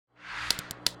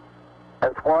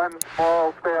That's one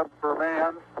small step for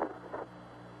man,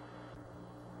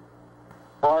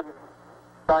 one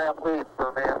giant leap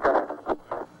for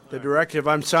mankind. The directive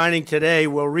I'm signing today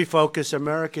will refocus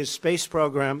America's space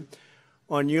program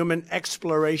on human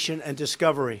exploration and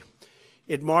discovery.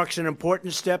 It marks an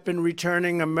important step in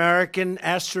returning American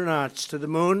astronauts to the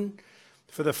moon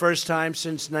for the first time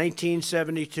since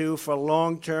 1972 for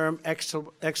long-term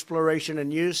exploration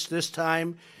and use. This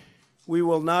time, we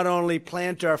will not only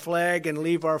plant our flag and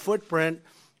leave our footprint,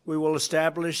 we will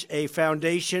establish a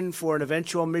foundation for an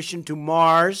eventual mission to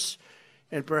Mars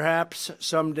and perhaps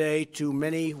someday to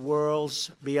many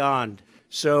worlds beyond.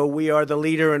 So we are the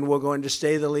leader, and we're going to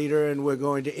stay the leader, and we're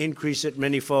going to increase it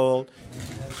manyfold.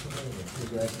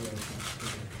 Congratulations.